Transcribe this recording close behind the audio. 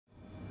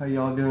How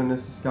y'all doing?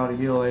 This is Scotty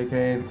Gill,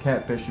 aka the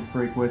Catfishing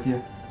Freak, with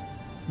you.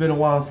 It's been a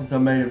while since I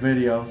made a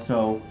video,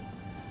 so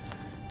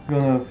I'm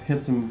gonna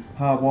hit some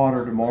hot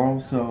water tomorrow,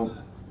 so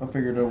I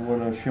figured I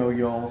want to show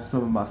y'all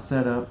some of my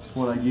setups,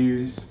 what I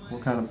use,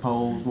 what kind of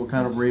poles, what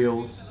kind of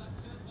reels,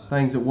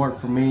 things that work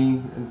for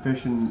me in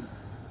fishing.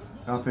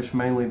 I fish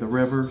mainly the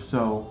river,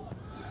 so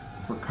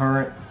for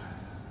current,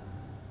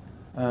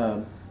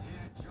 I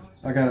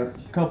got a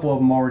couple of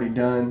them already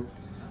done.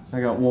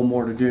 I got one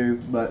more to do,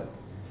 but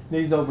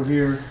these over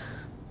here,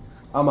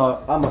 I'm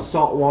a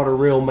saltwater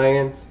reel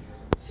man,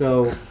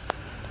 so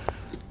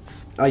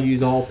I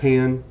use all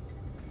pin.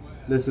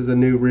 This is a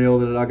new reel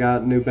that I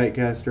got, new bait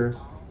caster.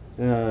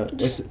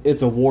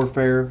 It's a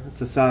Warfare.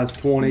 It's a size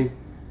 20.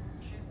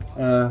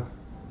 Got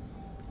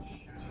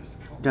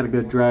a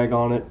good drag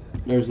on it.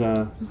 There's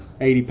a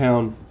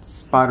 80-pound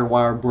spider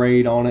wire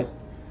braid on it.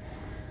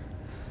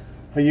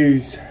 I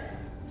use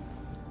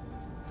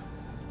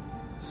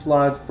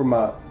slides for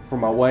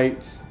my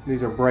weights.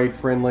 These are braid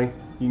friendly.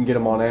 You can get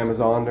them on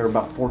Amazon. They're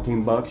about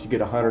 14 bucks. You get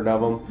 100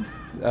 of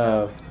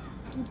them.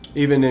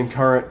 Even in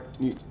current,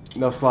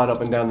 they'll slide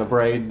up and down the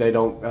braid. They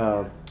don't.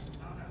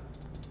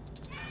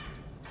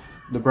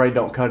 The braid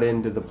don't cut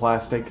into the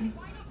plastic.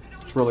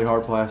 It's really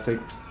hard plastic.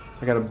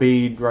 I got a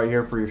bead right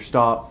here for your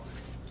stop,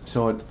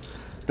 so it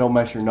don't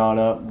mess your knot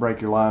up,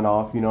 break your line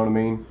off. You know what I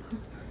mean?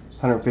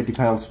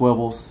 150-pound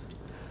swivels.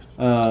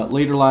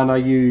 Leader line I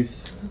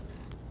use.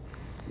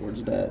 Where's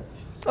it at?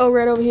 Oh,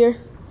 right over here.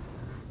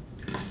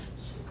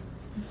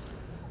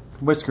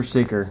 Whisker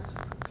Seeker.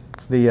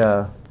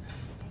 I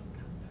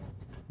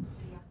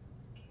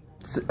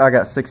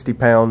got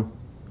 60-pound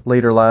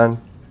leader line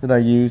that I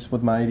use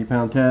with my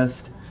 80-pound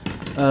test.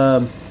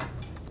 I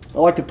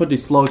like to put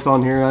these floats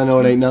on here. I know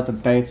it ain't nothing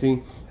fancy.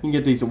 You can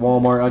get these at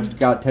Walmart. I just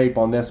got tape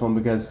on this one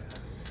because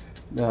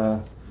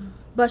when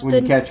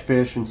you catch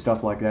fish and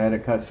stuff like that,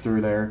 it cuts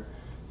through there.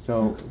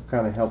 So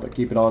kind of help it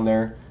keep it on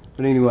there.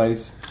 But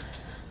anyways,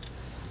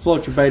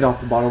 float your bait off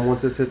the bottom.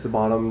 Once this hits the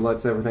bottom,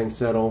 lets everything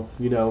settle,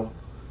 you know,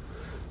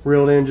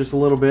 reel it in just a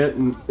little bit,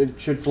 and it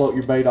should float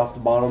your bait off the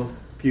bottom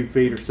a few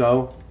feet or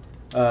so.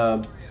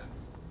 I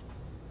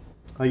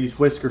use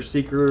Whisker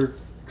Seeker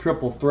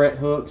triple threat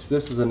hooks.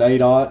 This is an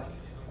 8/0.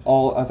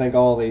 I think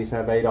all of these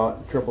have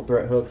 8/0 triple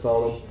threat hooks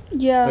on them.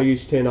 Yeah. I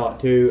use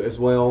 10/02 as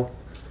well.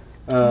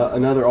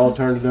 Another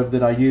alternative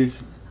that I use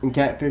in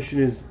catfishing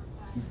is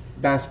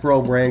Bass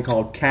Pro brand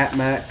called Cat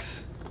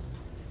Max.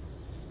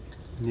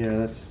 Yeah,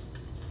 that's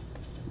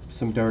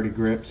some dirty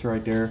grips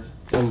right there.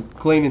 I'm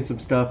cleaning some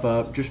stuff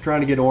up, just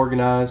trying to get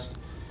organized.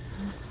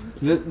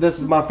 This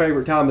is my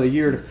favorite time of the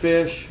year to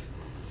fish,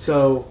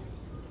 so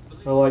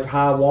I like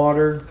high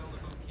water.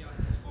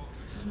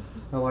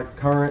 I like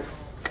current.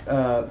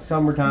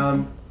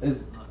 Summertime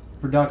is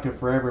productive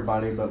for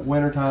everybody, but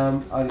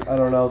wintertime, I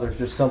don't know, there's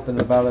just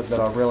something about it that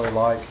I really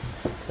like.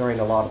 There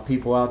ain't a lot of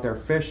people out there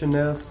fishing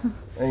this.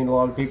 Ain't a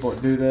lot of people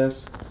that do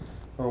this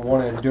or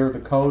want to endure the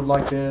cold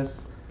like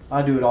this.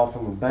 I do it all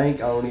from the bank.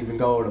 I don't even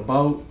go in a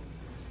boat.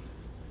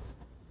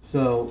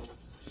 So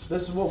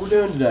this is what we're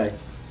doing today.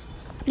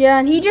 Yeah,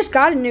 and he just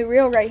got a new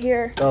reel right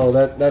here. Oh,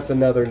 that's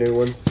another new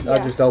one. Yeah. I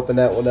just opened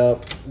that one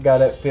up, got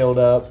it filled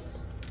up.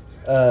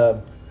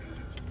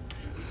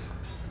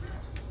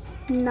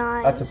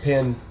 Nice. That's a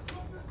pin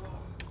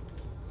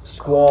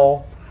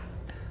Squall.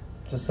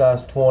 It's a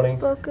size 20.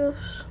 Focus.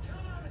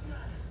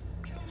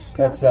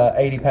 That's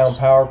 80-pound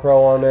Power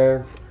Pro on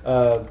there.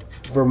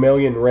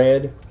 Vermilion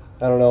red.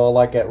 I don't know, I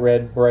like that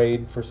red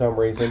braid for some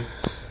reason.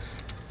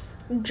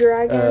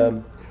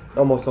 Dragon.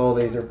 Almost all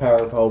these are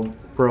Power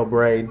Pro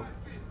braid.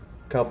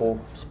 Couple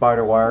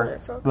spider wire.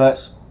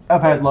 But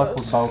I've had luck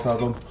with both of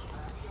them.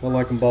 I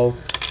like them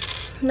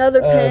both.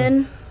 Another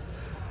pin.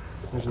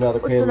 There's another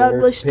with pin an there.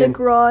 ugly stick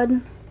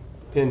rod.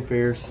 Pin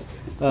Fierce.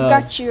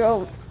 Got your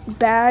own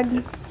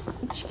bag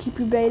to keep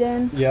your bait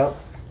in. Yep.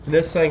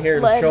 This thing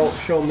here,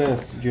 show them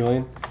this,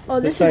 Julian.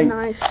 Oh, this is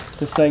nice.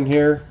 This thing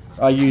here,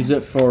 I use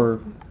it for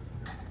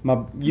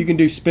you can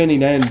do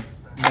spinning and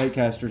bait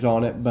casters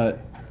on it, but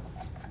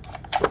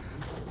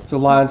it's a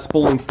line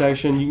spooling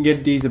station. You can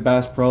get these at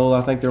Bass Pro.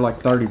 I think they're like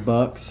 30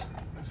 bucks,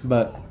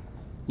 but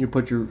you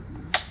put comes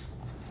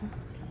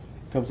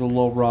with a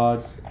little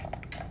rod.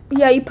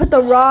 Yeah, you put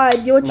the rod.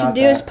 What you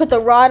do is put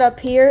the rod up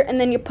here, and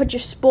then you put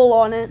your spool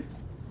on it.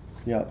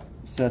 Yep,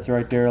 sets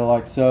right there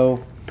like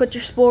so. Put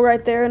your spool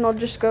right there, and it'll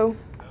just go.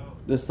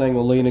 This thing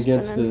will lean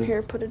against the.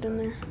 Here, put it in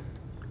there.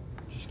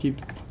 Just keep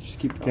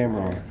the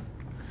camera on.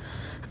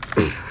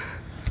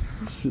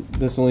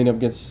 This will lean up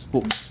against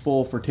the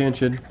spool for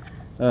tension.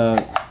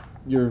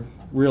 Your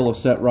reel will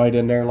set right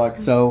in there like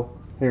so.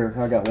 Here,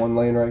 I got one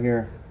laying right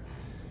here.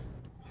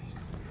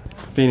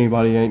 If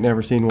anybody ain't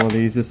never seen one of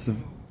these,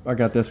 I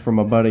got this from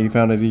a buddy. He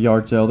found it at a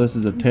yard sale. This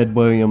is a Ted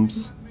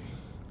Williams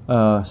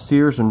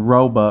Sears and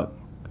Roebuck.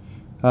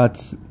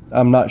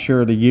 I'm not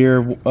sure of the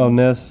year on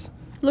this.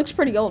 Looks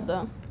pretty old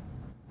though.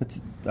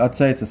 I'd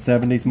say it's a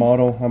 70s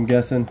model, I'm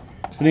guessing.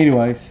 But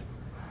anyways,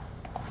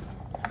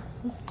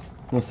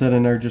 we'll sit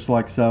in there just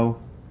like so.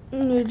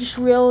 And you just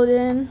reel it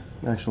in.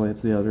 Actually,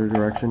 it's the other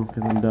direction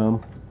because I'm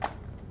dumb.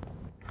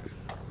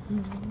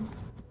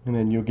 And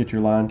then you'll get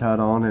your line tied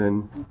on,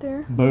 and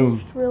There. boom,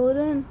 Just reel it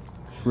in.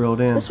 it's reeled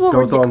in. This is what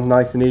Goes we're on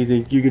nice and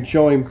easy. You can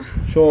show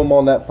him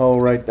on that pole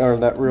right, or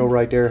that reel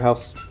right there, how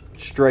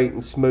straight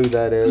and smooth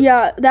that is.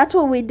 Yeah, that's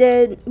what we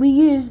did. We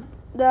used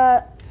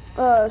that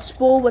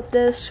spool with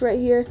this right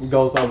here. It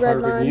goes on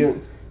red perfect. line.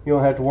 You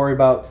don't have to worry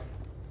about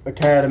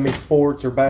academy sports or basketball.